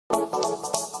Good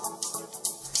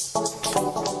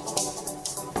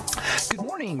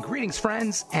morning, greetings,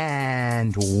 friends,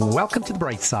 and welcome to The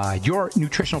Bright Side, your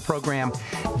nutritional program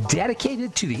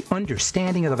dedicated to the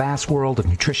understanding of the vast world of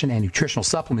nutrition and nutritional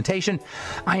supplementation.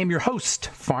 I am your host,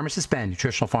 Pharmacist Ben,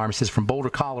 nutritional pharmacist from Boulder,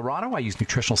 Colorado. I use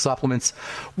nutritional supplements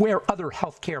where other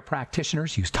healthcare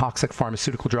practitioners use toxic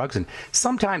pharmaceutical drugs and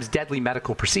sometimes deadly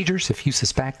medical procedures. If you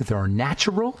suspect that there are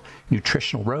natural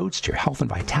nutritional roads to your health and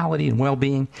vitality and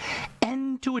well-being,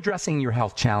 and to addressing your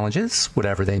health challenges,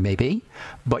 whatever they may be,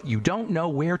 but you don't know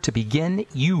where to begin,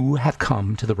 you have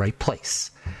come to the right place.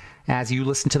 As you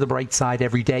listen to The Bright Side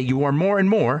every day, you are more and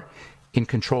more in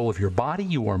control of your body,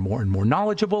 you are more and more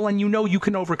knowledgeable, and you know you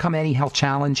can overcome any health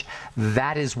challenge.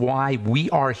 That is why we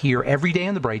are here every day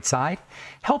on The Bright Side,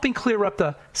 helping clear up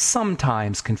the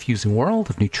sometimes confusing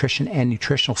world of nutrition and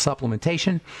nutritional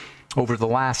supplementation. Over the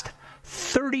last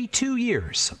 32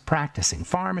 years of practicing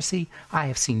pharmacy, I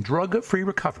have seen drug-free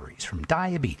recoveries from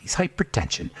diabetes,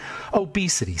 hypertension,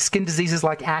 obesity, skin diseases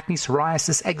like acne,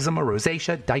 psoriasis, eczema,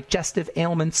 rosacea, digestive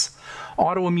ailments,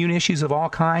 autoimmune issues of all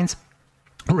kinds.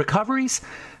 Recoveries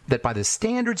that by the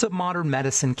standards of modern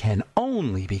medicine can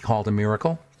only be called a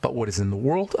miracle, but what is in the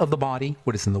world of the body,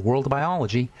 what is in the world of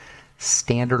biology,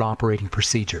 standard operating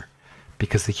procedure.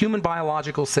 Because the human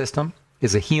biological system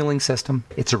is a healing system,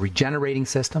 it's a regenerating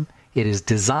system. It is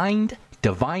designed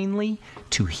divinely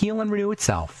to heal and renew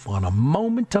itself on a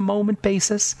moment-to-moment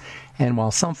basis. And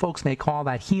while some folks may call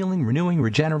that healing, renewing,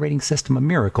 regenerating system a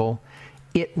miracle,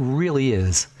 it really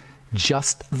is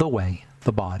just the way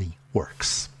the body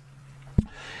works.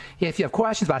 If you have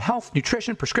questions about health,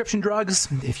 nutrition, prescription drugs,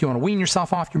 if you want to wean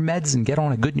yourself off your meds and get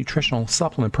on a good nutritional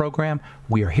supplement program,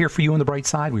 we are here for you on The Bright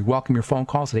Side. We welcome your phone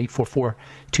calls at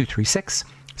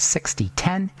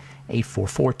 844-236-6010.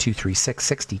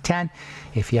 844-236-6010.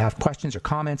 If you have questions or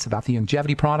comments about the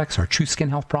longevity products, our True Skin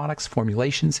Health products,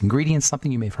 formulations, ingredients, something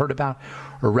you may have heard about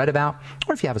or read about,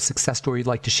 or if you have a success story you'd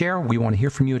like to share, we want to hear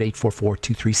from you at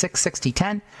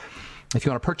 844-236-6010. If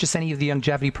you want to purchase any of the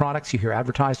longevity products you hear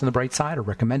advertised on The Bright Side or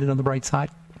recommended on The Bright Side,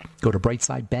 go to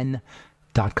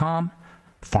brightsideben.com,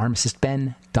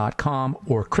 pharmacistben.com,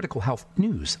 or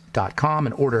criticalhealthnews.com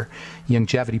and order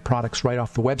longevity products right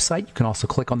off the website. You can also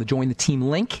click on the Join the Team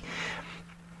link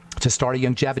to start a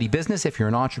longevity business. If you're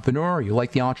an entrepreneur or you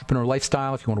like the entrepreneur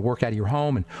lifestyle, if you want to work out of your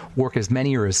home and work as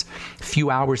many or as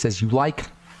few hours as you like,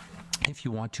 if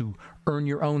you want to earn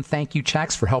your own thank you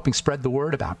checks for helping spread the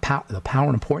word about the power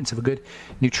and importance of a good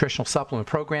nutritional supplement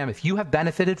program, if you have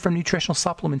benefited from nutritional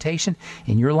supplementation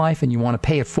in your life and you want to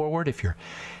pay it forward, if you're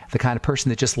the kind of person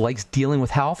that just likes dealing with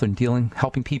health and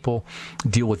helping people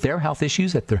deal with their health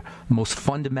issues at the most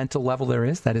fundamental level there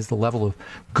is, that is the level of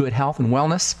good health and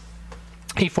wellness,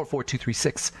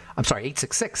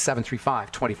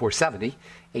 866-735-2470.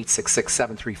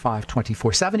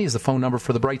 866-735-2470 is the phone number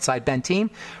for the Bright Side Ben team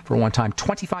for a one-time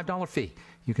 $25 fee.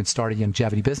 You can start a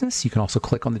longevity business. You can also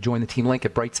click on the Join the Team link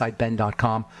at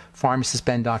brightsideben.com,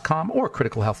 pharmacistben.com, or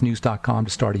criticalhealthnews.com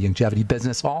to start a longevity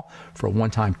business, all for a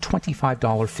one-time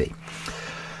 $25 fee.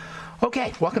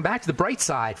 Okay, welcome back to the Bright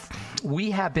Side.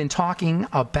 We have been talking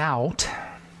about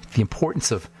the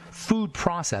importance of food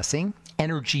processing,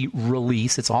 energy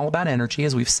release. It's all about energy,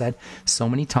 as we've said so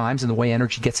many times, and the way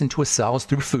energy gets into a cell is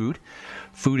through food.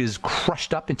 Food is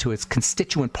crushed up into its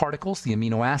constituent particles, the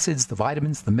amino acids, the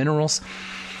vitamins, the minerals,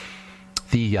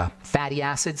 the fatty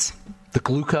acids, the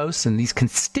glucose, and these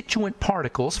constituent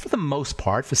particles, for the most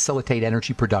part, facilitate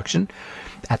energy production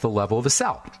at the level of a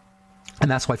cell.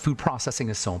 And that's why food processing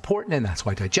is so important, and that's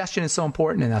why digestion is so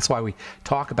important, and that's why we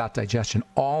talk about digestion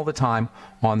all the time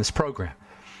on this program.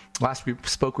 Last we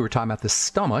spoke, we were talking about the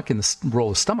stomach and the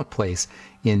role the stomach plays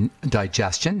in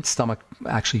digestion. Stomach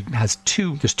actually has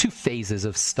there's two phases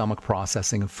of stomach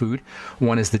processing of food.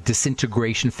 One is the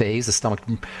disintegration phase. The stomach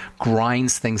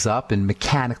grinds things up and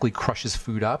mechanically crushes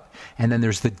food up. And then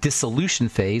there's the dissolution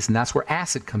phase, and that's where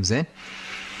acid comes in.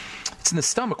 It's in the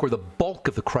stomach where the bulk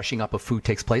of the crushing up of food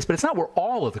takes place, but it's not where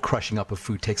all of the crushing up of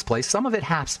food takes place. Some of it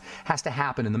has to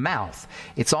happen in the mouth.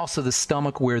 It's also the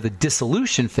stomach where the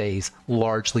dissolution phase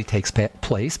largely takes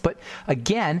place. But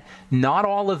again, not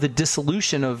all of the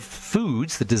dissolution of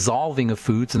foods, the dissolving of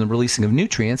foods and the releasing of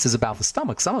nutrients is about the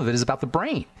stomach. Some of it is about the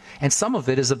brain, and some of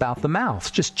it is about the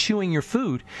mouth. Just chewing your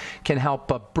food can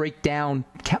help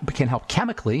can help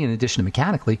chemically, in addition to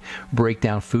mechanically, break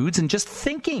down foods, and just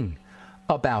thinking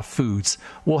about foods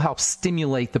will help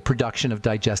stimulate the production of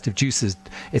digestive juices.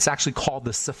 It's actually called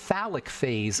the cephalic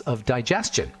phase of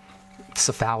digestion.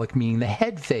 Cephalic meaning the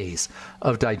head phase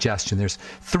of digestion. There's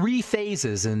 3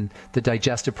 phases in the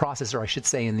digestive process, or I should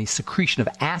say in the secretion of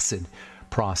acid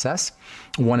process.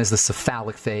 One is the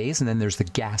cephalic phase, and then there's the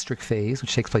gastric phase,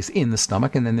 which takes place in the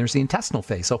stomach, and then there's the intestinal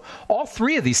phase. So all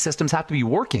three of these systems have to be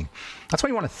working. That's why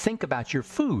you want to think about your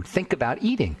food, think about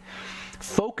eating,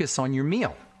 focus on your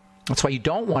meal. That's why you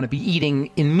don't want to be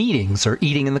eating in meetings or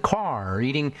eating in the car or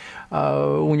eating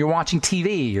when you're watching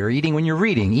TV or eating when you're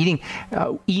reading.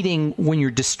 Eating when you're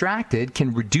distracted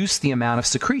can reduce the amount of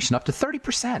secretion. Up to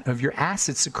 30% of your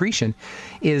acid secretion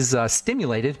is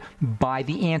stimulated by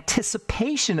the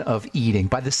anticipation of eating,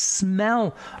 by the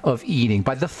smell of eating,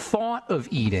 by the thought of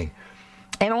eating,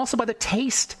 and also by the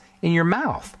taste in your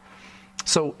mouth.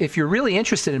 So if you're really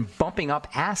interested in bumping up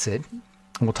acid,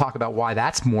 and we'll talk about why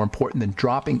that's more important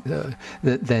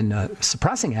than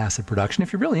suppressing acid production.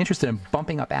 If you're really interested in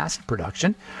bumping up acid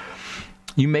production,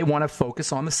 you may want to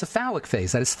focus on the cephalic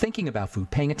phase. That is thinking about food,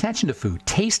 paying attention to food,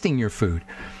 tasting your food,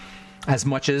 as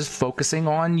much as focusing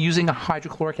on using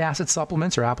hydrochloric acid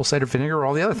supplements or apple cider vinegar or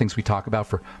all the other things we talk about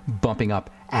for bumping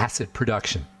up acid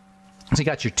production. So you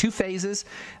got your two phases,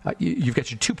 you've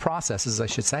got your two processes, I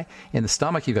should say. In the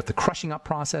stomach, you've got the crushing up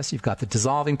process, you've got the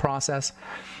dissolving process.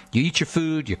 You eat your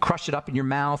food, you crush it up in your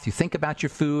mouth, you think about your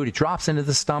food, it drops into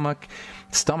the stomach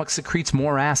secretes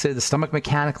more acid, the stomach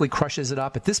mechanically crushes it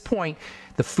up. At this point,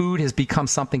 the food has become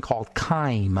something called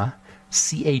chyme,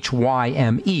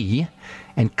 C-H-Y-M-E,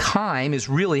 and chyme is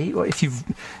really, if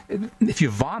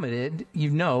you've vomited, you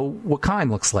know what chyme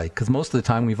looks like, because most of the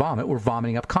time we vomit, we're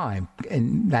vomiting up chyme,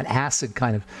 and that acid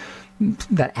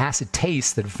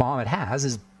taste that vomit has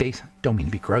is don't mean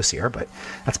to be gross here, but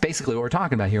that's basically what we're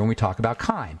talking about here when we talk about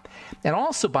chyme. And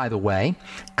also, by the way,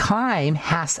 chyme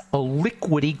has a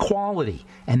liquidy quality,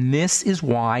 and this is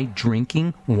why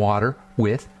drinking water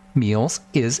with meals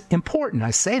is important.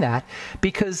 I say that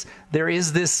because there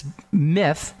is this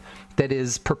myth that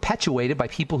is perpetuated by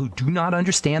people who do not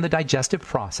understand the digestive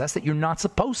process that you're not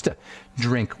supposed to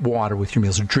drink water with your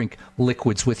meals or drink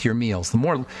liquids with your meals. The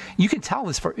more you can tell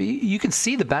this, you can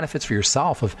see the benefits for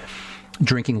yourself of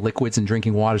drinking liquids and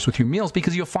drinking waters with your meals,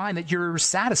 because you'll find that you're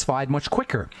satisfied much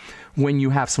quicker when you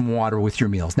have some water with your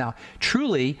meals. Now,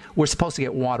 truly, we're supposed to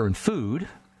get water and food.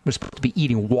 We're supposed to be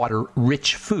eating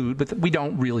water-rich food, but we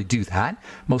don't really do that.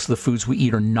 Most of the foods we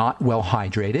eat are not well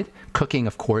hydrated. Cooking,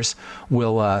 of course,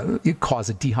 will cause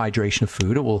a dehydration of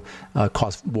food. It will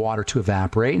cause water to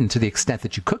evaporate, and to the extent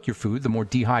that you cook your food, the more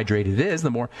dehydrated it is,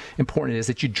 the more important it is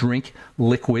that you drink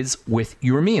liquids with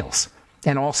your meals,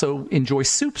 and also enjoy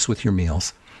soups with your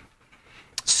meals.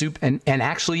 Soup and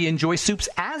actually enjoy soups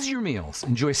as your meals.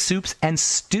 Enjoy soups and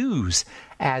stews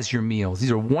as your meals. These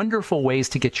are wonderful ways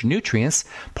to get your nutrients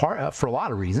for a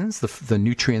lot of reasons. The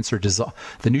nutrients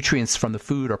the nutrients from the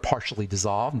food are partially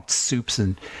dissolved. Soups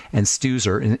and stews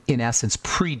are in essence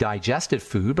pre-digested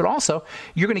food, but also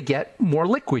you're going to get more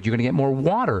liquid. You're going to get more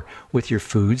water with your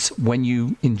foods when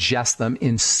you ingest them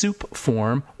in soup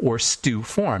form or stew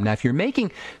form. Now, if you're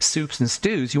making soups and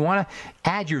stews, you want to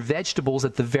add your vegetables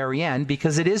at the very end,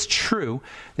 because it is true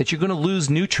that you're going to lose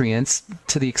nutrients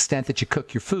to the extent that you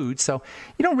cook your food. So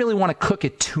you don't really want to cook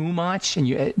it too much, and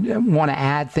you want to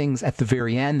add things at the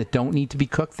very end that don't need to be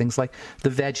cooked, things like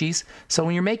the veggies. So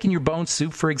when you're making your bone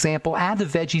soup, for example, add the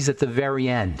veggies at the very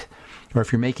end. Or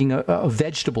if you're making a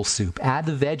vegetable soup, add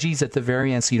the veggies at the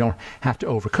very end so you don't have to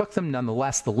overcook them.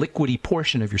 Nonetheless, the liquidy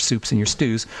portion of your soups and your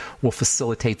stews will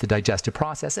facilitate the digestive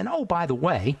process. And oh, by the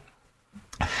way,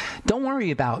 don't worry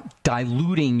about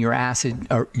diluting your acid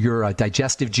or your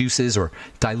digestive juices or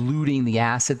diluting the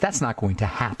acid. That's not going to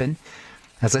happen.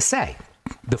 As I say,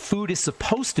 the food is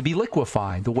supposed to be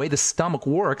liquefied. The way the stomach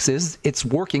works is it's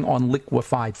working on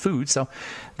liquefied food. So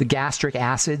the gastric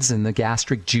acids and the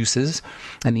gastric juices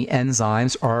and the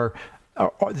enzymes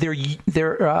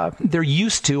they're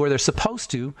used to, or they're supposed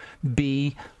to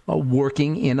be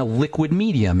working in a liquid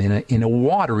medium, in a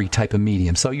watery type of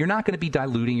medium. So you're not going to be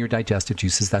diluting your digestive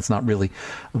juices. That's not really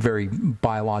a very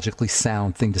biologically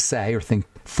sound thing to say or thing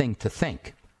to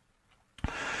think.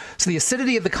 So the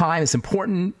acidity of the chyme is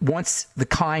important. Once the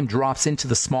chyme drops into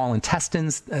the small intestine,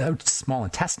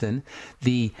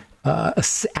 the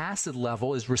acid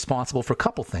level is responsible for a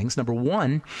couple things. Number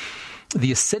one,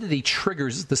 the acidity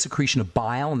triggers the secretion of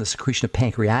bile and the secretion of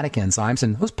pancreatic enzymes,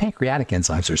 and those pancreatic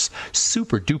enzymes are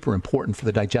super duper important for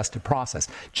the digestive process,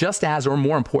 just as or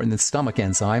more important than stomach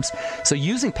enzymes. So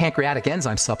using pancreatic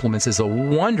enzyme supplements is a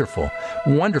wonderful,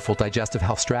 wonderful digestive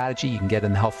health strategy. You can get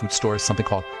in the health food store something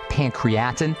called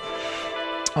pancreatin.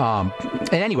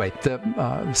 And anyway,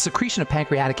 the secretion of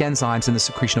pancreatic enzymes and the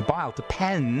secretion of bile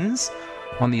depends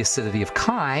on the acidity of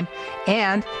chyme,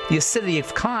 and the acidity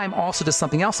of chyme also does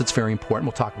something else that's very important.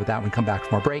 We'll talk about that when we come back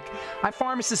from our break. I'm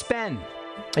Pharmacist Ben.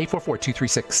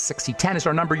 844-236-6010 is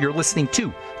our number. You're listening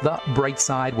to The Bright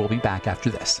Side. We'll be back after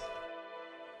this.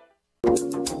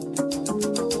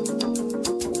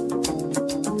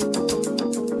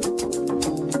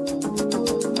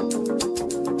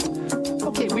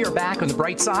 Okay, we are back on The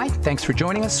Bright Side. Thanks for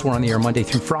joining us. We're on the air Monday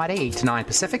through Friday, 8 to 9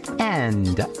 Pacific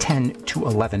and 10 to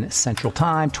 11 Central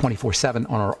Time, 24/7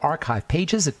 on our archive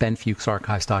pages at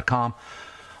benfuchsarchives.com.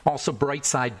 Also,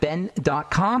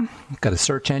 brightsideben.com. Got a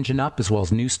search engine up, as well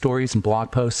as news stories and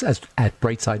blog posts at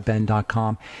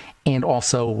brightsideben.com. And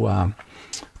also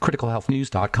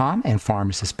criticalhealthnews.com and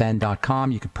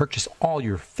pharmacistben.com. You can purchase all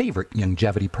your favorite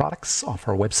longevity products off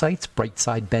our websites,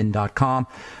 brightsideben.com,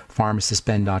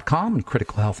 pharmacistben.com, and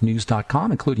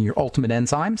criticalhealthnews.com, including your ultimate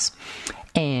enzymes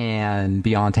and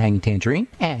Beyond Tangy Tangerine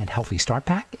and Healthy Start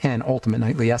Pack and Ultimate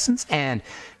Nightly Essence and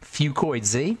Fucoid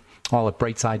Z. All at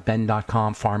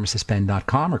brightsideben.com,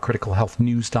 pharmacistben.com, or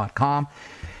criticalhealthnews.com.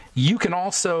 You can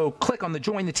also click on the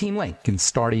Join the Team link and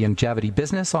start a longevity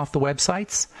business off the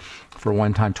websites. For a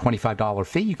one-time $25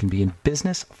 fee, you can be in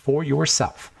business for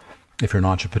yourself. If you're an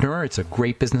entrepreneur, it's a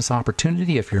great business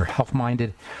opportunity. If you're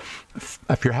health-minded,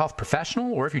 if you're a health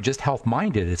professional, or if you're just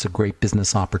health-minded, it's a great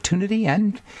business opportunity.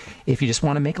 And if you just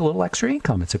want to make a little extra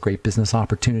income, it's a great business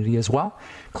opportunity as well.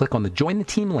 Click on the Join the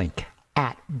Team link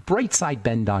at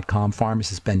brightsideben.com,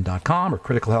 pharmacistben.com, or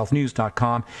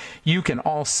criticalhealthnews.com. You can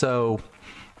also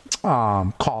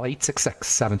call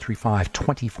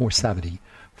 866-735-2470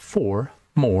 for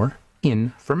more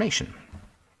information.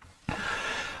 All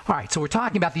right, so we're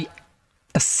talking about the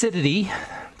acidity,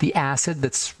 the acid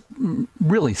that's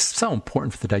really so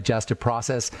important for the digestive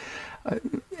process.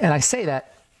 And I say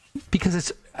that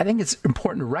because I think it's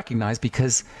important to recognize,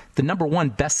 because the number one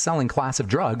best-selling class of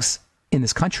drugs in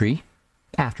this country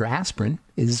after aspirin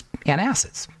is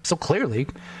antacids. So clearly,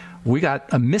 we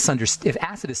got a misunderstanding. If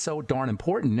acid is so darn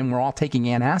important and we're all taking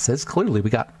antacids, clearly we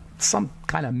got some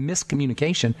kind of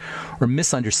miscommunication or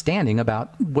misunderstanding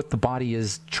about what the body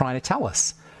is trying to tell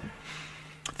us.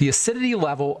 The acidity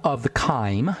level of the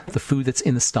chyme, the food that's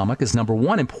in the stomach, is number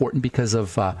one important because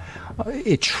of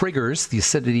it triggers, the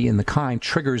acidity in the chyme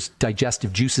triggers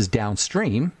digestive juices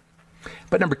downstream.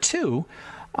 But number two,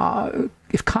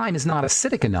 if chyme is not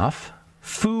acidic enough,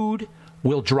 food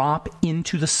will drop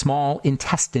into the small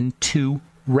intestine too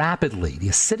rapidly. The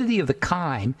acidity of the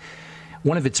chyme,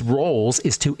 one of its roles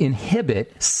is to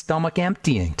inhibit stomach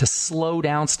emptying, to slow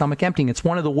down stomach emptying. It's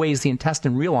one of the ways the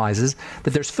intestine realizes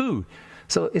that there's food.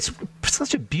 So it's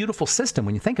such a beautiful system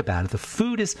when you think about it. The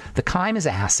chyme is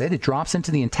acid, it drops into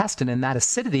the intestine, and that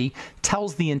acidity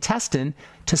tells the intestine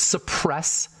to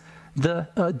suppress the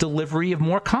delivery of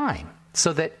more chyme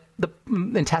so that the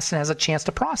intestine has a chance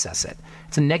to process it.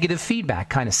 It's a negative feedback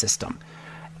kind of system.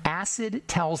 Acid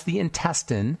tells the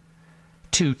intestine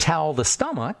to tell the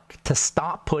stomach to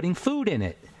stop putting food in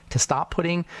it, to stop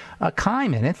putting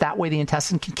chyme in it. That way the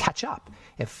intestine can catch up.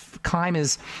 If chyme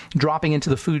is dropping into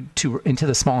the into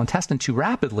the small intestine too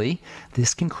rapidly,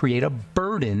 this can create a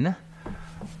burden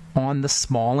on the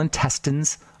small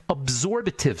intestine's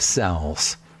absorptive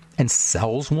cells, and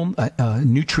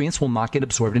nutrients will not get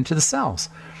absorbed into the cells.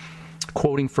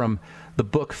 Quoting from the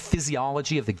book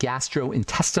Physiology of the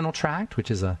Gastrointestinal Tract,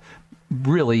 which is a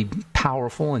really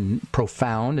powerful and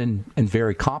profound and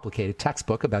very complicated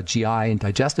textbook about GI and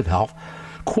digestive health,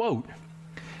 quote,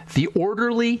 "The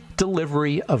orderly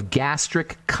delivery of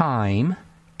gastric chyme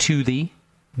to the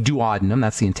duodenum,"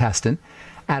 that's the intestine,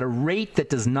 "at a rate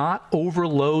that does not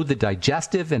overload the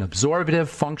digestive and absorptive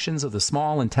functions of the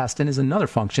small intestine is another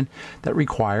function that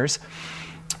requires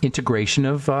integration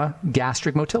of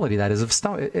gastric motility, that is, of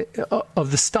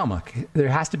the stomach. There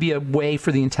has to be a way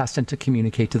for the intestine to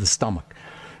communicate to the stomach.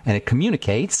 And it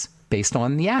communicates based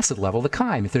on the acid level of the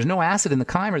chyme. If there's no acid in the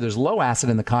chyme, or there's low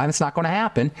acid in the chyme, it's not going to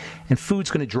happen, and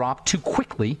food's going to drop too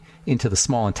quickly into the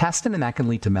small intestine, and that can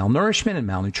lead to malnourishment and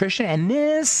malnutrition. And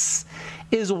this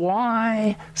is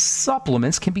why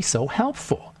supplements can be so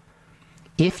helpful.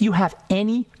 If you have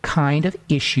any kind of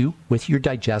issue with your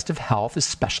digestive health,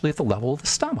 especially at the level of the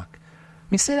stomach.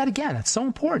 Let me say that again. That's so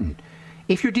important.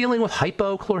 If you're dealing with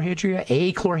hypochlorhydria,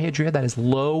 achlorhydria, that is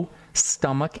low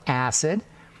stomach acid,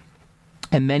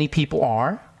 and many people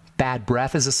are, bad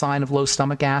breath is a sign of low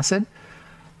stomach acid.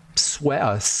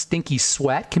 Stinky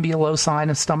sweat can be a sign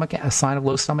of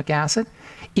low stomach acid.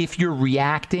 If you're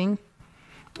reacting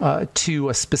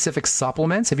to specific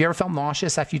supplements. Have you ever felt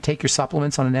nauseous after you take your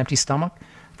supplements on an empty stomach?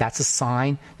 That's a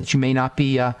sign that you may not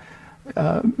be, I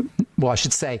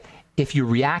should say, if you're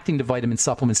reacting to vitamin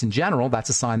supplements in general, that's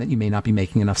a sign that you may not be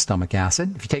making enough stomach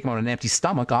acid. If you take them on an empty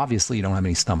stomach, obviously you don't have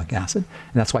any stomach acid.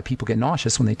 And that's why people get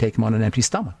nauseous when they take them on an empty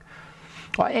stomach.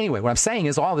 Anyway, what I'm saying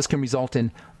is all this can result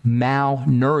in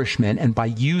malnourishment, and by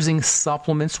using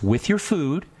supplements with your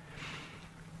food,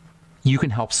 you can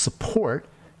help support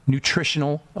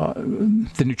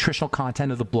the nutritional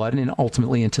content of the blood and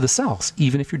ultimately into the cells,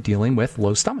 even if you're dealing with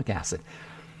low stomach acid.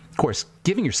 Of course,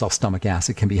 giving yourself stomach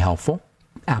acid can be helpful.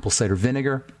 Apple cider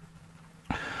vinegar,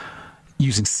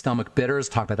 using stomach bitters,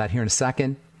 talk about that here in a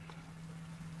second.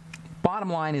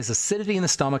 Bottom line is acidity in the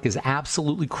stomach is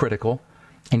absolutely critical.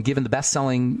 And given the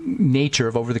best-selling nature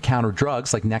of over-the-counter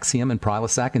drugs like Nexium and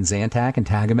Prilosec and Zantac and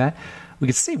Tagamet, we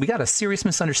can see we got a serious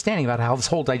misunderstanding about how this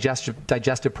whole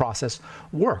digestive process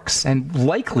works. And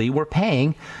likely we're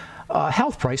paying a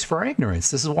health price for our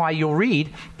ignorance. This is why you'll read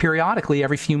periodically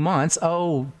every few months,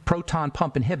 proton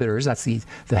pump inhibitors, that's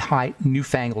the high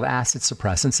newfangled acid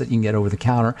suppressants that you can get over the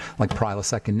counter, like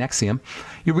Prilosec and Nexium.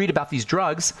 You read about these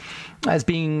drugs as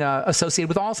being associated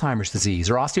with Alzheimer's disease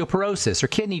or osteoporosis or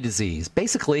kidney disease.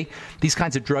 Basically, these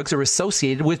kinds of drugs are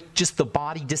associated with just the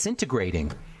body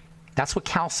disintegrating. That's what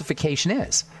calcification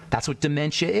is. That's what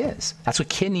dementia is. That's what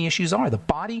kidney issues are. The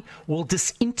body will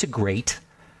disintegrate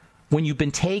when you've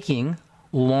been taking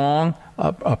long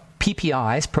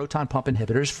PPIs, proton pump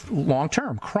inhibitors, long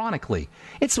term, chronically.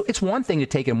 It's one thing to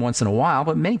take them once in a while,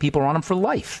 but many people are on them for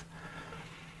life.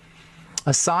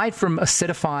 Aside from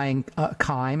acidifying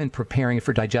chyme and preparing it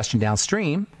for digestion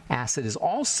downstream, acid is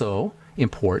also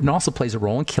important, also plays a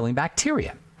role in killing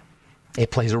bacteria.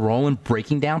 It plays a role in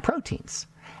breaking down proteins.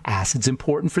 Acid's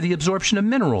important for the absorption of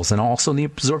minerals and also the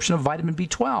absorption of vitamin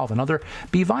B12 and other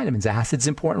B vitamins. Acid's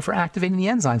important for activating the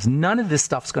enzymes. None of this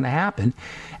stuff's going to happen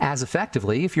as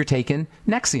effectively if you're taking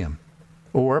Nexium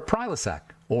or Prilosec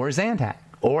or Zantac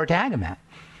or Tagamet.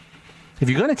 If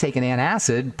you're going to take an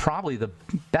antacid, probably the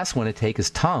best one to take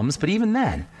is Tums, but even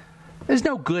then, there's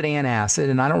no good antacid,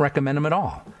 and I don't recommend them at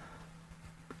all.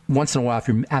 Once in a while, if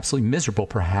you're absolutely miserable,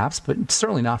 perhaps, but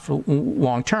certainly not for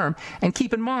long term. And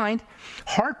keep in mind,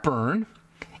 heartburn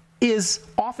is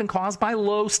often caused by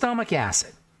low stomach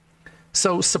acid.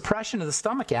 So suppression of the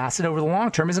stomach acid over the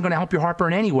long term isn't going to help your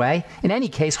heartburn anyway. In any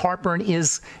case, heartburn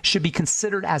should be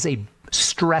considered as a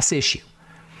stress issue.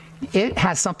 It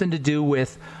has something to do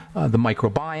with the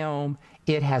microbiome.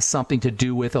 It has something to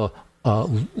do with a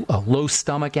low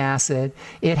stomach acid.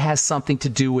 It has something to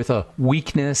do with a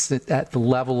weakness at the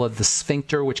level of the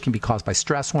sphincter, which can be caused by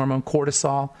stress hormone,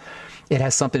 cortisol. It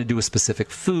has something to do with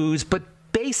specific foods. But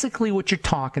basically what you're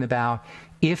talking about,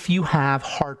 if you have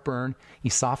heartburn,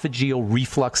 esophageal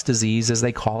reflux disease, as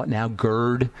they call it now,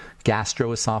 GERD,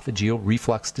 gastroesophageal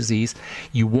reflux disease,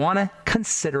 you want to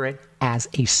consider it as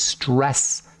a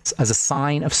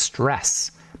sign of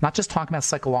stress. I'm not just talking about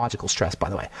psychological stress, by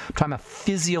the way. I'm talking about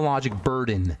physiologic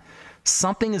burden.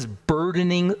 Something is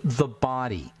burdening the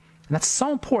body. And that's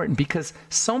so important because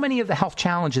so many of the health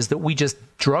challenges that we just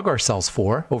drug ourselves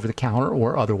for, over the counter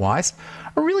or otherwise,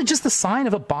 are really just the sign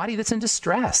of a body that's in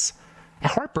distress.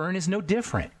 And heartburn is no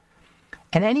different.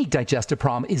 And any digestive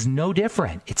problem is no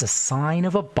different. It's a sign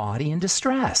of a body in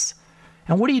distress.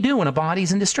 And what do you do when a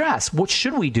body's in distress? What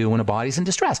should we do when a body's in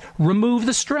distress? Remove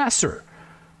the stressor.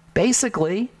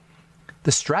 Basically,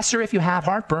 the stressor, if you have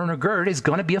heartburn or GERD, is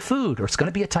going to be a food, or it's going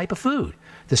to be a type of food.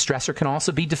 The stressor can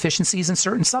also be deficiencies in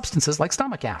certain substances like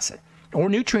stomach acid, or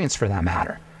nutrients for that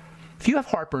matter. If you have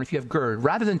heartburn, if you have GERD,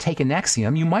 rather than take a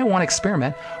Nexium, you might want to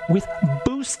experiment with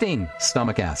boosting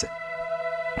stomach acid.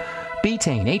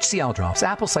 Betaine, HCl drops,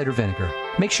 apple cider vinegar.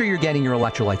 Make sure you're getting your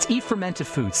electrolytes. Eat fermented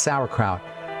foods, sauerkraut.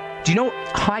 Do you know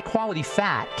high-quality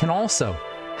fat can also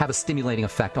have a stimulating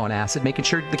effect on acid? Making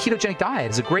sure the ketogenic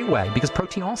diet is a great way because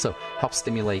protein also helps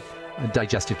stimulate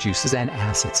digestive juices and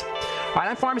acids. All right,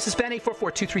 I'm Pharmacist Ben.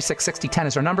 844-236-6010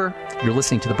 is our number. You're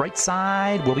listening to The Bright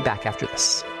Side. We'll be back after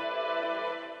this.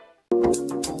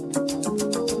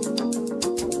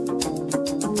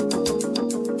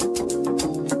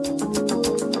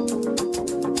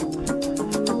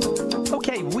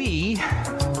 Okay, we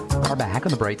are back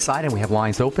on The Bright Side, and we have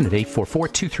lines open at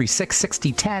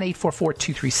 844-236-6010,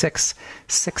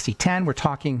 844-236-6010. We're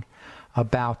talking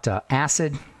about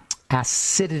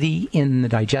acidity in the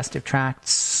digestive tract.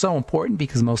 So important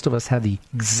because most of us have the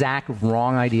exact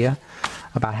wrong idea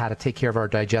about how to take care of our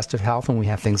digestive health when we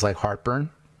have things like heartburn.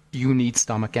 You need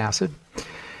stomach acid.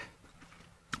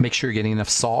 Make sure you're getting enough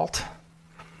salt.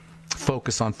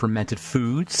 Focus on fermented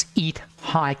foods. Eat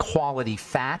high-quality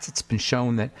fats. It's been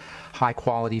shown that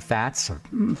high-quality fats, or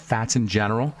fats in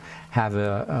general,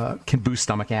 can boost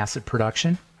stomach acid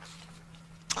production.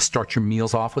 Start your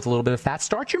meals off with a little bit of fat.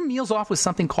 Start your meals off with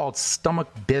something called stomach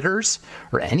bitters,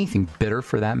 or anything bitter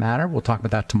for that matter. We'll talk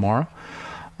about that tomorrow.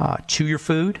 Chew your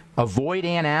food. Avoid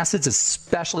antacids,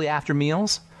 especially after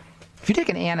meals. If you take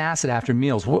an antacid after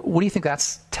meals, what do you think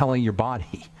that's telling your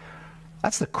body?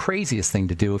 That's the craziest thing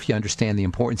to do if you understand the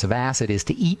importance of acid, is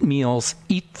to eat meals,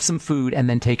 eat some food, and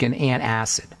then take an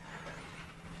antacid.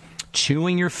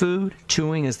 Chewing your food.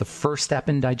 Chewing is the first step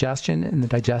in digestion, in the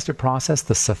digestive process,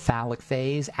 the cephalic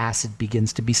phase. Acid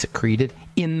begins to be secreted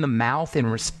in the mouth in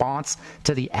response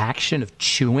to the action of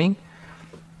chewing.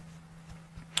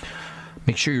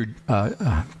 Make sure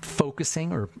you're focusing,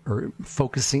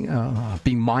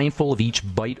 being mindful of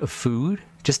each bite of food.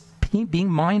 Just being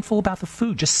mindful about the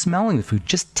food, just smelling the food,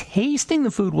 just tasting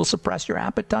the food will suppress your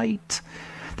appetite.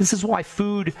 This is why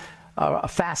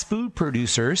fast food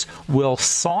producers will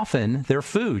soften their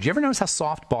food. You ever notice how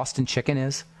soft Boston chicken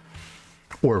is?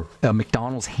 Or a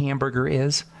McDonald's hamburger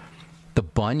is? The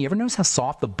bun, you ever notice how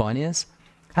soft the bun is?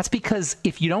 That's because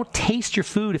if you don't taste your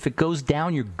food, if it goes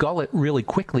down your gullet really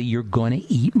quickly, you're going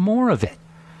to eat more of it.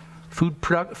 Food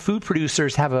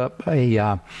producers have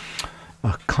a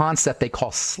concept they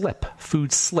call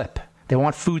food slip. They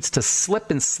want foods to slip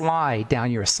and slide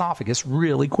down your esophagus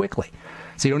really quickly.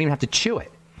 So you don't even have to chew it.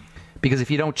 Because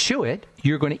if you don't chew it,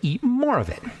 you're going to eat more of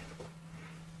it.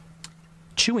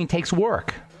 Chewing takes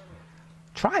work.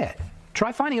 Try it.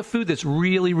 Try finding a food that's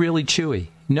really, really chewy.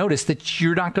 Notice that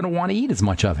you're not going to want to eat as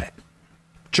much of it.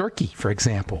 Jerky, for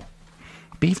example.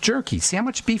 Beef jerky. See how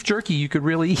much beef jerky you could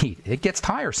really eat. It gets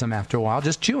tiresome after a while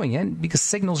just chewing it because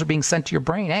signals are being sent to your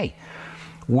brain. Hey,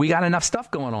 we got enough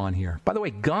stuff going on here. By the way,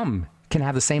 gum can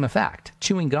have the same effect.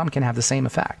 Chewing gum can have the same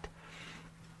effect.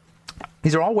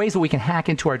 These are all ways that we can hack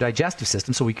into our digestive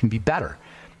system so we can be better.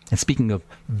 And speaking of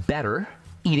better,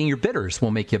 eating your bitters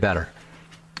will make you better.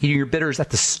 Eating your bitters at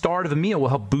the start of a meal will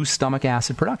help boost stomach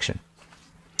acid production.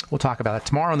 We'll talk about that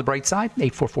tomorrow on the bright side.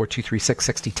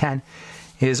 844-236-6010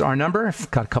 is our number. I've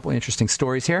got a couple of interesting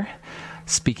stories here.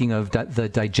 Speaking of the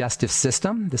digestive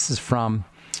system, this is from,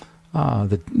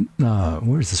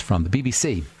 where is this from? The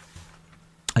BBC.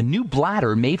 A new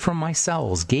bladder made from my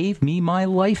cells gave me my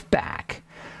life back.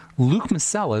 Luke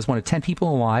Masella is one of 10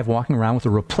 people alive walking around with a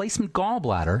replacement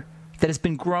gallbladder that has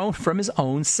been grown from his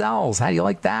own cells. How do you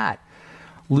like that?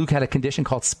 Luke had a condition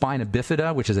called spina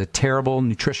bifida, which is a terrible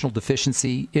nutritional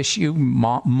deficiency issue,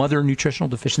 mother nutritional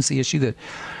deficiency issue that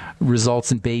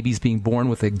results in babies being born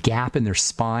with a gap in their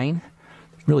spine.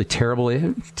 Really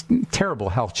terrible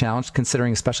health challenge,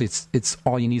 considering especially it's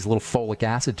all you need is a little folic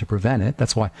acid to prevent it.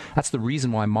 That's the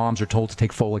reason why moms are told to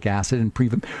take folic acid and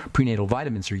prenatal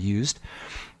vitamins are used,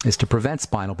 is to prevent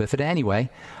spinal bifida. Anyway,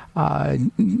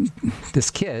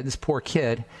 this poor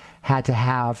kid, had to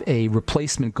have a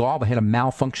replacement gallbladder. He had a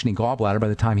malfunctioning gallbladder by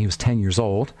the time he was 10 years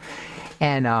old.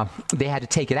 And they had to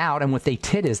take it out. And what they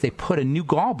did is they put a new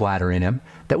gallbladder in him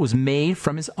that was made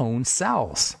from his own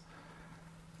cells.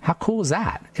 How cool is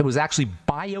that? It was actually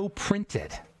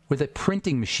bioprinted with a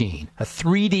printing machine, a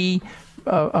 3D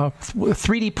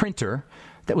printer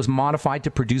that was modified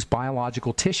to produce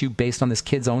biological tissue based on this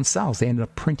kid's own cells. They ended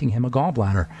up printing him a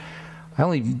gallbladder. I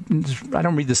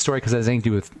don't read this story because it has anything to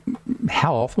do with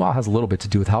health. Well, it has a little bit to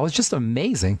do with health. It's just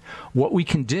amazing what we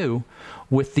can do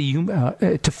with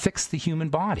to fix the human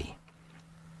body.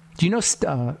 Do you know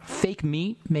fake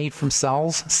meat made from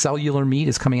cells, cellular meat,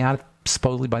 is coming out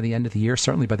supposedly by the end of the year?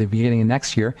 Certainly by the beginning of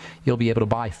next year, you'll be able to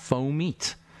buy faux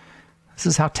meat. This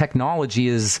is how technology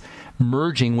is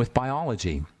merging with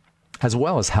biology as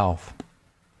well as health.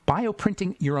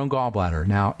 Bioprinting your own gallbladder.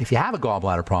 Now, if you have a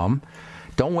gallbladder problem,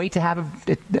 don't wait to have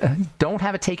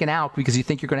it taken out because you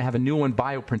think you're going to have a new one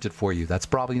bioprinted for you. That's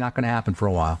probably not going to happen for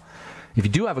a while. If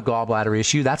you do have a gallbladder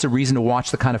issue, that's a reason to watch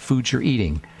the kind of foods you're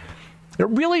eating. It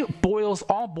really boils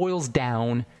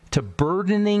down to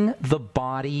burdening the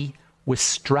body with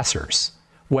stressors,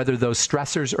 whether those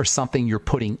stressors are something you're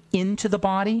putting into the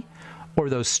body or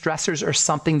those stressors are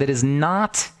something that is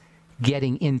not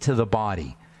getting into the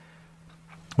body.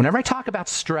 Whenever I talk about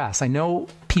stress, I know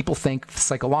people think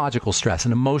psychological stress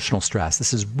and emotional stress.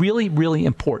 This is really, really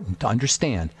important to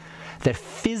understand that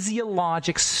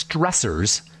physiologic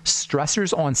stressors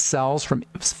on cells from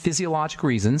physiologic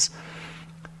reasons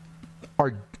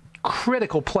are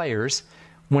critical players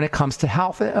when it comes to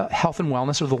health and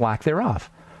wellness or the lack thereof.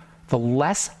 The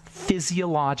less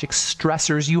physiologic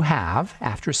stressors you have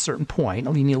after a certain point,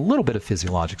 you need a little bit of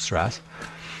physiologic stress,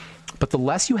 but the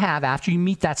less you have after you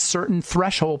meet that certain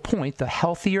threshold point, the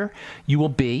healthier you will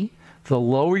be, the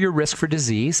lower your risk for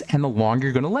disease, and the longer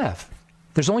you're going to live.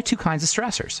 There's only two kinds of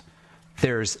stressors.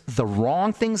 There's the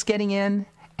wrong things getting in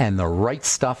and the right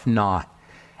stuff not.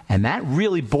 And that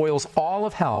really boils all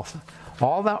of health,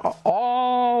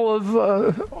 all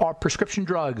of our prescription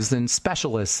drugs and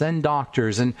specialists and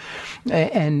doctors and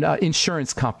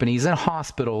insurance companies and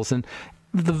hospitals and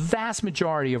the vast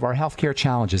majority of our healthcare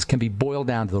challenges can be boiled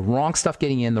down to the wrong stuff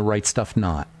getting in, the right stuff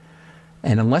not.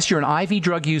 And unless you're an IV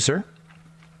drug user,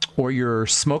 or you're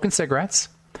smoking cigarettes,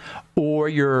 or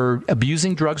you're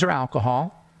abusing drugs or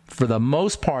alcohol, for the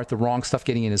most part, the wrong stuff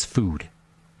getting in is food.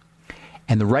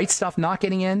 And the right stuff not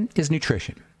getting in is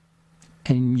nutrition.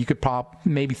 And you could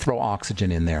maybe throw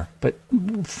oxygen in there. But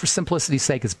for simplicity's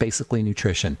sake, it's basically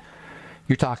nutrition.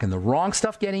 You're talking the wrong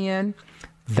stuff getting in.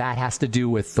 That has to do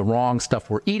with the wrong stuff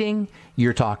we're eating.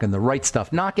 You're talking the right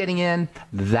stuff not getting in.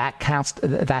 That has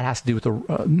to do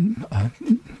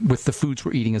with the foods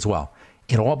we're eating as well.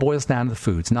 It all boils down to the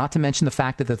foods, not to mention the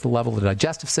fact that at the level of the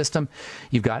digestive system,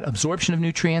 you've got absorption of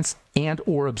nutrients and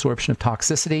or absorption of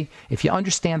toxicity. If you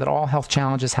understand that all health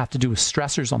challenges have to do with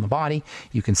stressors on the body,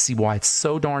 you can see why it's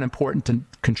so darn important to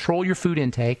control your food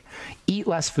intake, eat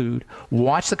less food,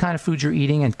 watch the kind of food you're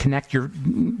eating, and connect your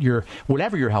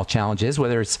whatever your health challenge is,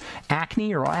 whether it's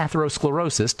acne or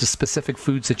atherosclerosis, to specific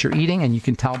foods that you're eating, and you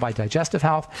can tell by digestive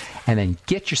health, and then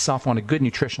get yourself on a good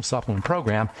nutritional supplement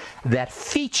program that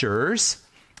features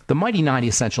the mighty 90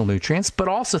 essential nutrients, but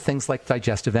also things like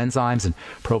digestive enzymes and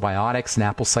probiotics and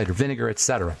apple cider vinegar,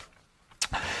 etc.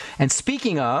 And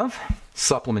speaking of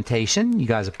supplementation, you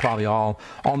guys have probably all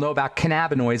know about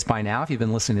cannabinoids by now if you've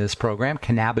been listening to this program.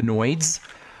 Cannabinoids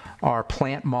are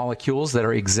plant molecules that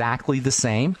are exactly the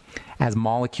same as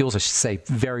molecules, I should say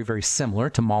very, very similar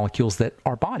to molecules that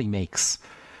our body makes.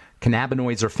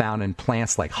 Cannabinoids are found in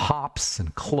plants like hops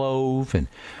and clove and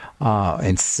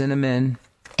cinnamon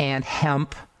and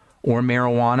hemp or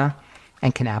marijuana,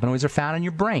 and cannabinoids are found in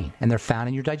your brain, and they're found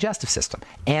in your digestive system,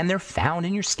 and they're found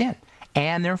in your skin,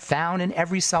 and they're found in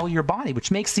every cell of your body, which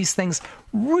makes these things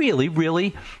really,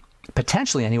 really,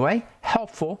 potentially anyway,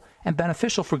 helpful and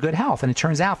beneficial for good health. And it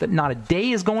turns out that not a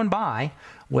day is going by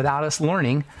without us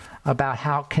learning about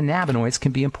how cannabinoids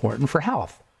can be important for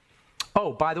health.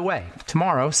 Oh, by the way,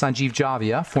 tomorrow, Sanjeev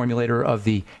Javia, formulator of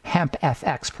the Hemp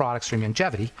FX products from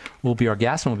Youngevity, will be our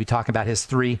guest, and we'll be talking about his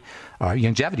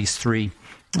Youngevity's three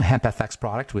Hemp FX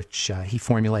product, which he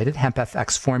formulated. Hemp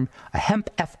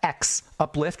FX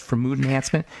Uplift for mood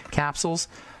enhancement capsules,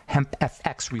 Hemp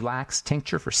FX Relax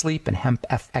tincture for sleep, and Hemp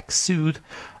FX Soothe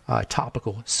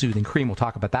topical soothing cream. We'll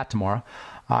talk about that tomorrow.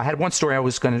 I had one story I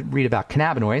was going to read about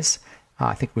cannabinoids.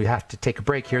 I think we have to take a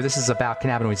break here. This is about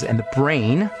cannabinoids and the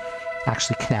brain.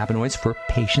 Actually, cannabinoids for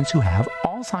patients who have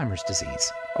Alzheimer's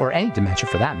disease, or any dementia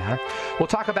for that matter. We'll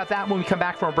talk about that when we come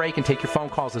back from our break and take your phone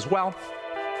calls as well.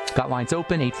 Got lines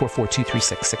open,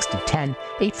 844-236-6010,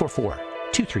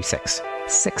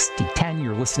 844-236-6010.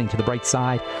 You're listening to The Bright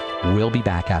Side. We'll be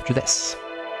back after this.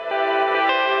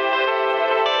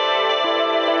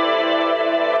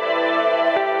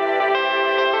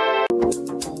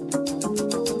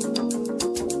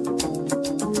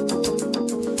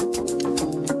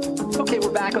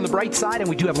 On the bright side, and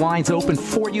we do have lines open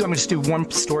for you. I'm going to just do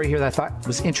one story here that I thought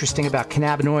was interesting about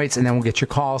cannabinoids, and then we'll get your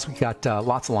calls. We got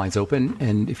lots of lines open,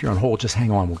 and if you're on hold, just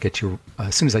hang on. We'll get you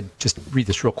as soon as I just read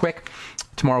this real quick.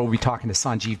 Tomorrow we'll be talking to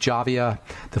Sanjeev Javia,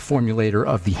 the formulator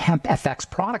of the Hemp FX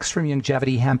products from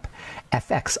Youngevity, Hemp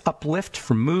FX Uplift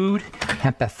for mood,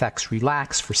 Hemp FX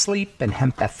Relax for sleep, and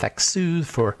Hemp FX Soothe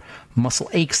for muscle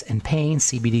aches and pain.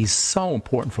 CBD is so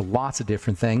important for lots of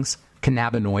different things.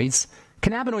 Cannabinoids.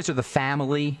 Cannabinoids are the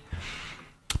family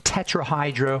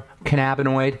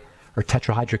tetrahydrocannabinoid or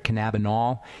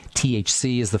tetrahydrocannabinol.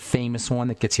 THC is the famous one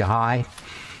that gets you high.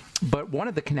 But one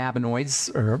of the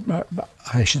cannabinoids, or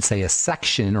I should say a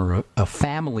section or a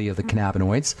family of the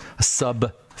cannabinoids, a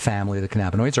subfamily of the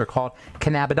cannabinoids, are called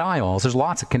cannabidiols. There's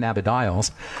lots of cannabidiols,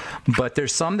 but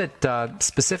there's some that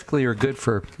specifically are good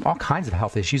for all kinds of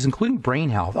health issues, including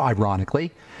brain health, ironically.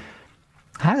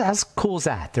 How cool is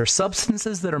that? There are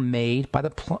substances that are made by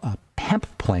the hemp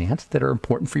plant that are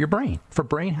important for your brain, for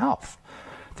brain health.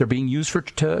 They're being used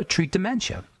to treat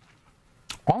dementia.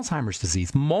 Alzheimer's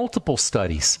disease. Multiple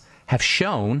studies have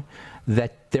shown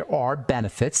that there are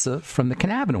benefits from the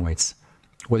cannabinoids.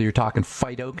 Whether you're talking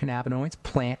phytocannabinoids,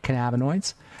 plant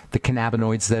cannabinoids, the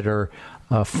cannabinoids that are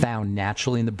found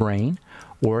naturally in the brain,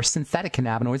 or synthetic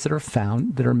cannabinoids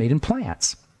that are made in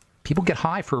plants. People get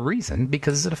high for a reason,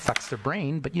 because it affects their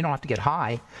brain, but you don't have to get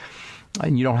high,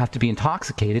 and you don't have to be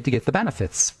intoxicated to get the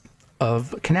benefits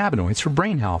of cannabinoids for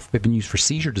brain health. They've been used for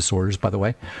seizure disorders, by the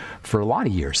way, for a lot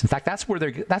of years. In fact, that's where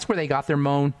they got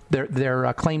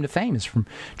their claim to fame, is from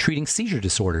treating seizure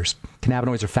disorders.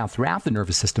 Cannabinoids are found throughout the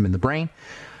nervous system in the brain.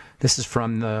 This is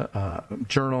from the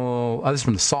this is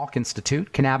from the Salk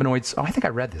Institute. Cannabinoids, I think I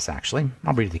read this actually.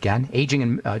 I'll read it again.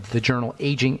 The journal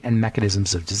Aging and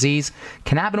Mechanisms of Disease.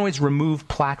 Cannabinoids remove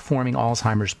plaque-forming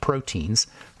Alzheimer's proteins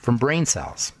from brain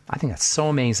cells. I think that's so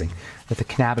amazing that the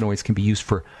cannabinoids can be used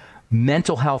for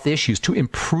mental health issues, to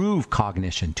improve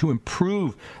cognition, to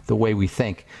improve the way we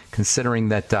think, considering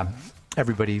that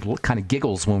everybody kind of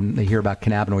giggles when they hear about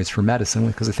cannabinoids for medicine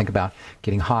because they think about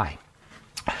getting high.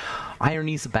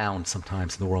 Ironies abound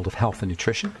sometimes in the world of health and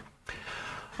nutrition.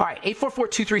 All right,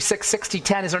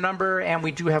 844-236-6010 is our number, and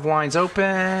we do have lines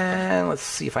open. Let's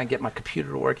see if I can get my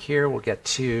computer to work here. We'll get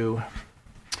to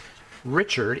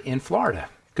Richard in Florida.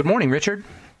 Good morning, Richard.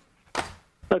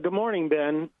 Good morning,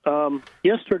 Ben.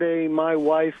 Yesterday, my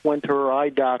wife went to her eye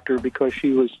doctor because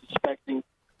she was suspecting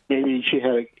maybe she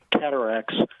had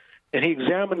cataracts. And he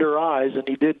examined her eyes, and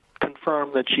he did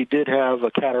confirm that she did have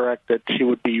a cataract, that she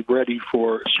would be ready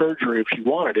for surgery if she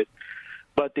wanted it.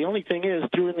 But the only thing is,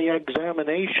 during the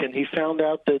examination, he found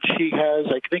out that she has,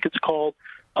 I think it's called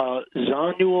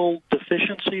zonule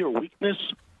deficiency or weakness.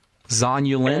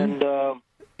 Zonulin? And,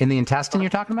 in the intestine you're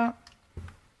talking about?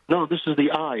 No, this is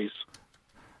the eyes.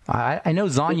 I know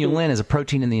zonulin is a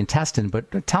protein in the intestine,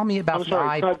 but tell me about the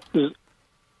eye.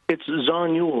 It's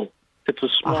zonule. It's a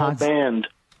small band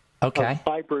of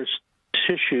fibrous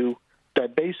tissue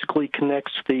that basically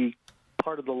connects the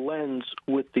part of the lens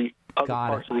with the other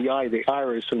parts of the eye, the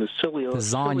iris and the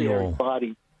ciliary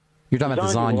body. You're talking about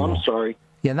the zonule. I'm sorry.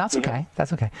 Yeah, that's okay.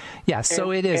 That's okay. Yeah,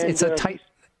 so it is.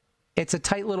 It's a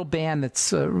tight little band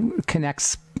that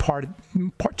connects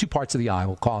two parts of the eye.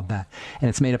 We'll call it that, and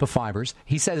it's made up of fibers.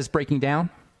 He said it's breaking down.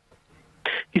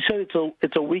 He said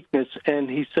it's a weakness, and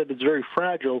he said it's very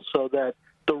fragile, so that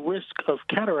the risk of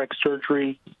cataract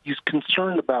surgery, he's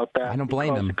concerned about that. I don't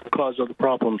blame him. It can cause other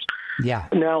problems. Yeah.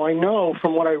 Now, I know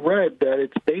from what I read that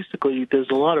it's basically there's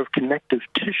a lot of connective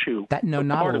tissue.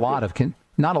 Not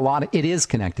a lot. It is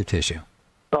connective tissue.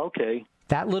 Okay.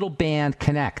 That little band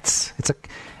connects.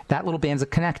 That little band's a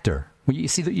connector. When you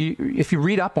see that, if you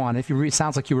read up on it, it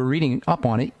sounds like you were reading up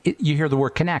on it. You hear the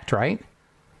word connect, right?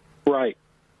 Right.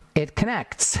 It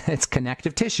connects. It's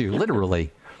connective tissue,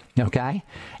 literally. Okay?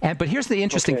 But here's the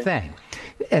interesting thing,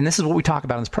 and this is what we talk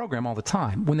about in this program all the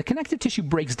time. When the connective tissue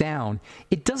breaks down,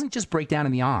 it doesn't just break down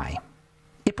in the eye.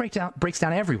 It breaks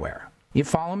down everywhere. You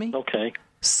follow me? Okay.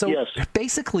 So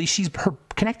basically, her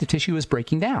connective tissue is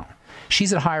breaking down.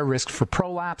 She's at higher risk for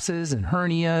prolapses and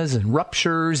hernias and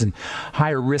ruptures, and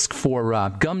higher risk for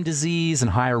gum disease,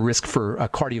 and higher risk for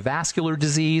cardiovascular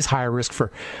disease, higher risk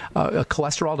for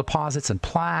cholesterol deposits and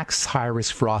plaques, higher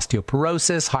risk for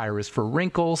osteoporosis, higher risk for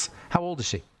wrinkles. How old is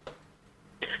she?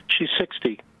 She's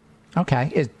 60.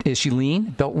 Okay. Is she lean?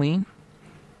 Built lean?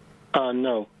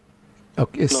 No.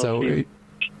 Okay. No, so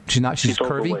she's not. She's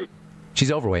curvy. Overweight. She's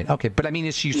overweight. Okay, but I mean,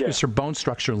 is her bone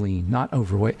structure lean? Not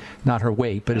overweight, not her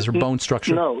weight, but is her bone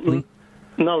structure lean?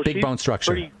 No, big bone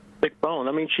structure. Pretty big bone.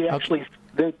 I mean, she actually.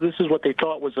 This is what they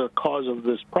thought was a cause of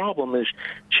this problem. Is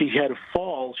she had a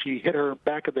fall? She hit her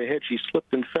back of the head. She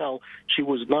slipped and fell. She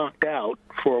was knocked out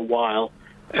for a while,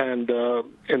 and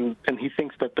he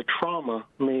thinks that the trauma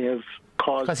may have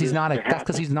caused. That's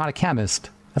because he's not a chemist.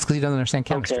 That's because he doesn't understand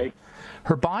chemistry. Okay.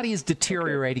 Her body is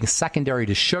deteriorating secondary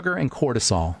to sugar and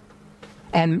cortisol.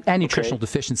 And nutritional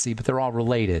deficiency, but they're all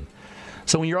related.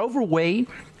 So when you're overweight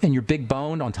and you're big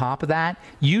boned on top of that,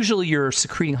 usually you're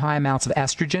secreting high amounts of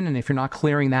estrogen, and if you're not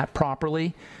clearing that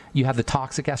properly, you have the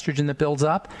toxic estrogen that builds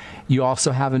up. You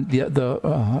also have the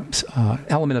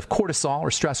element of cortisol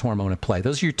or stress hormone at play.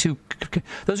 Those are your two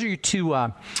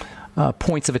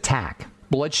points of attack: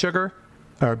 blood sugar,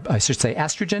 or I should say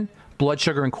estrogen, blood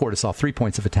sugar, and cortisol. 3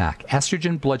 points of attack: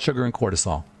 estrogen, blood sugar, and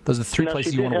cortisol. Those are the three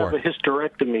places you want to work. She did have a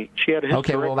hysterectomy. She had a hysterectomy.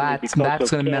 Okay, well that's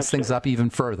going to mess things up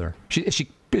even further. Is she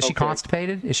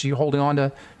constipated? Is she holding on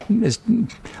to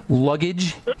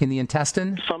luggage in the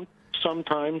intestine?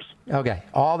 Sometimes. Okay,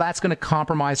 all that's going to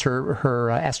compromise her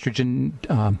estrogen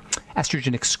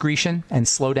excretion and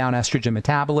slow down estrogen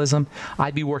metabolism.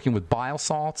 I'd be working with bile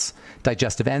salts,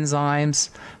 digestive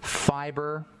enzymes,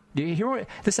 fiber. Do you hear?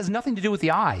 This has nothing to do with the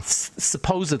eye,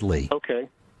 supposedly. Okay.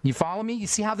 You follow me? You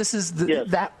see how this is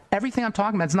that everything I'm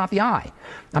talking about is not the eye.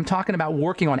 I'm talking about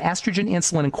working on estrogen,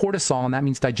 insulin, and cortisol, and that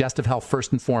means digestive health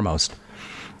first and foremost.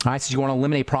 All right, so you want to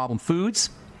eliminate problem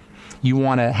foods. You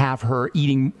want to have her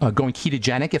eating, going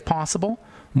ketogenic if possible.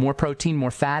 More protein, more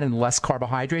fat, and less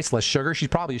carbohydrates, less sugar. She's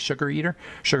probably a sugar eater,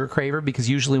 sugar craver, because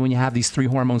usually when you have these three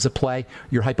hormones at play,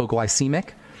 you're hypoglycemic,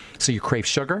 so you crave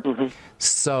sugar. Mm-hmm.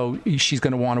 So she's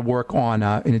going to want to work on,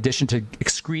 in addition to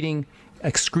helping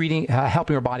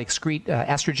her body excrete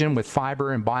estrogen with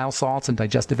fiber and bile salts and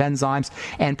digestive enzymes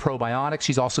and probiotics.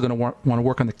 She's also going to want to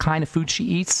work on the kind of food she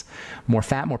eats: more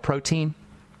fat, more protein.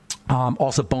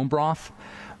 Also bone broth,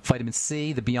 vitamin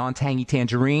C, the Beyond Tangy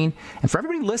Tangerine. And for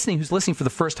everybody listening who's listening for the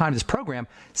first time to this program,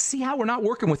 see how we're not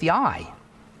working with the eye.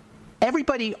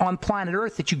 everybody on planet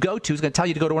Earth that you go to is going to tell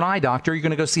you to go to an eye doctor. You're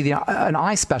going to go see an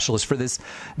eye specialist for this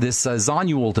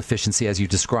zonule deficiency, as you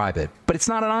describe it. But it's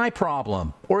not an eye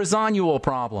problem or a zonule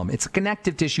problem. It's a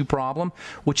connective tissue problem,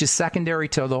 which is secondary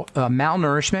to the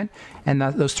malnourishment and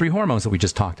those 3 hormones that we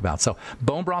just talked about. So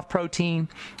bone broth protein,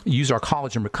 use our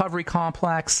collagen recovery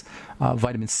complex,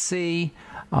 vitamin C,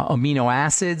 amino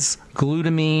acids,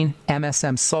 glutamine,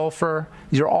 MSM sulfur.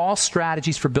 These are all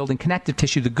strategies for building connective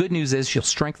tissue. The good news is she'll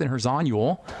strengthen her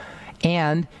zonule,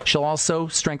 and she'll also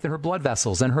strengthen her blood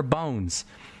vessels and her bones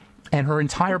and her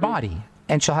entire body.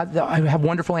 And she'll have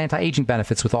wonderful anti-aging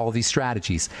benefits with all of these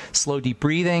strategies. Slow, deep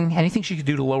breathing, anything she could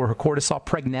do to lower her cortisol.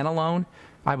 Pregnenolone.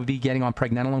 I would be getting on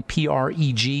pregnenolone,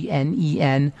 Pregnenolone.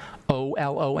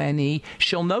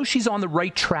 She'll know she's on the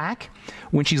right track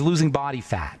when she's losing body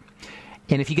fat.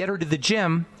 And if you get her to the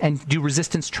gym and do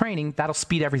resistance training, that'll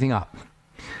speed everything up.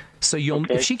 So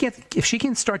if she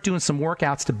can start doing some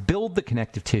workouts to build the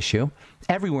connective tissue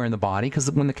everywhere in the body,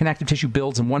 because when the connective tissue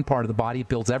builds in one part of the body, it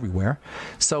builds everywhere.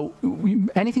 So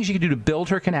anything she can do to build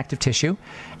her connective tissue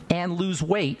and lose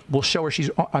weight will show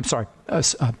her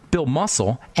build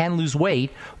muscle and lose weight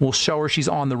will show her she's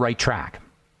on the right track.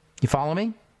 You follow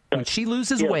me? When she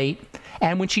loses weight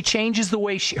and when she changes the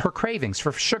way her cravings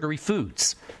for sugary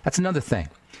foods, that's another thing.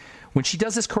 When she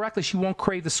does this correctly, she won't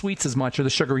crave the sweets as much or the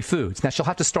sugary foods. Now, she'll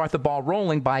have to start the ball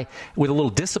rolling with a little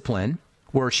discipline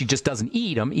where she just doesn't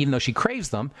eat them, even though she craves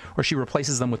them, or she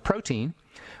replaces them with protein,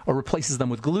 or replaces them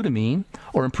with glutamine,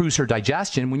 or improves her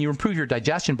digestion. When you improve your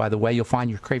digestion, by the way, you'll find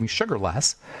you're craving sugar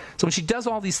less. So when she does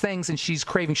all these things and she's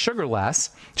craving sugar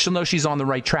less, she'll know she's on the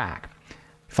right track.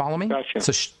 Follow me? Gotcha.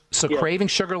 So craving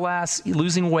sugar less,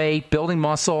 losing weight, building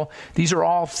muscle, these are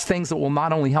all things that will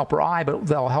not only help her eye, but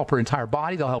they'll help her entire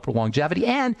body, they'll help her longevity,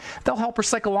 and they'll help her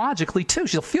psychologically, too.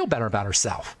 She'll feel better about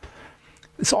herself.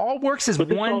 This all works as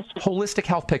one holistic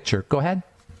health picture. Go ahead.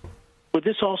 Would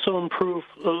this also improve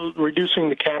reducing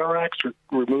the cataracts or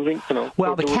removing?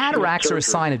 Well, the cataracts are a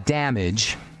sign of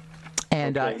damage.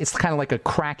 And it's kind of like a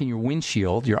crack in your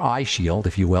windshield, your eye shield,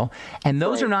 if you will. And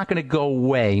those are not going to go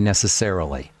away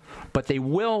necessarily. But they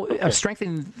will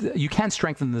strengthen. You can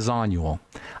strengthen the zonule.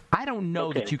 I don't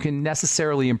know that you can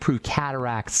necessarily improve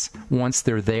cataracts once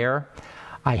they're there.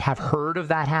 I have heard of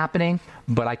that happening,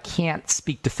 but I can't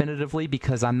speak definitively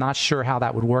because I'm not sure how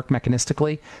that would work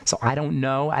mechanistically. So I don't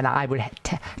know, and I would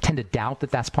tend to doubt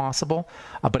that that's possible.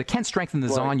 But it can strengthen the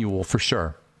zonule for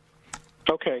sure.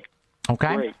 Okay.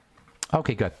 Great.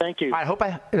 Okay, good. Thank you. I hope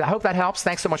that helps.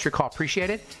 Thanks so much for your call. Appreciate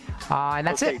it. And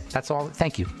that's it. That's all.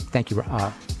 Thank you.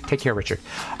 Take care, Richard.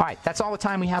 All right, that's all the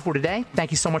time we have for today.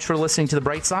 Thank you so much for listening to The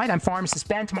Bright Side. I'm Pharmacist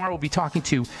Ben. Tomorrow we'll be talking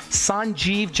to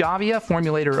Sanjeev Javia,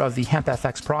 formulator of the Hemp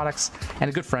FX products, and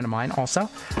a good friend of mine also.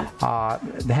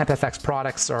 The Hemp FX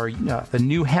products are the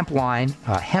new hemp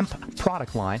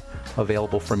product line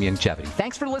available from Youngevity.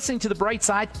 Thanks for listening to The Bright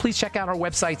Side. Please check out our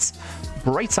websites,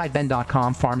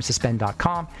 brightsideben.com,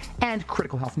 pharmacistben.com, and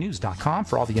criticalhealthnews.com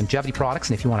for all the Youngevity products.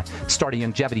 And if you want to start a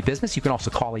Youngevity business, you can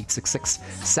also call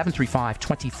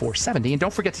 866-735-2470. And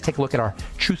don't forget to take a look at our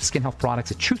Truth Skin Health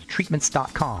products at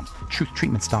truthtreatments.com.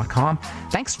 Truthtreatments.com.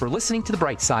 Thanks for listening to The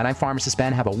Bright Side. I'm Pharmacist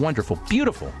Ben. Have a wonderful,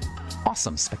 beautiful,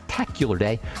 awesome, spectacular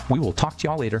day. We will talk to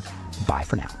y'all later. Bye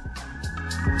for now.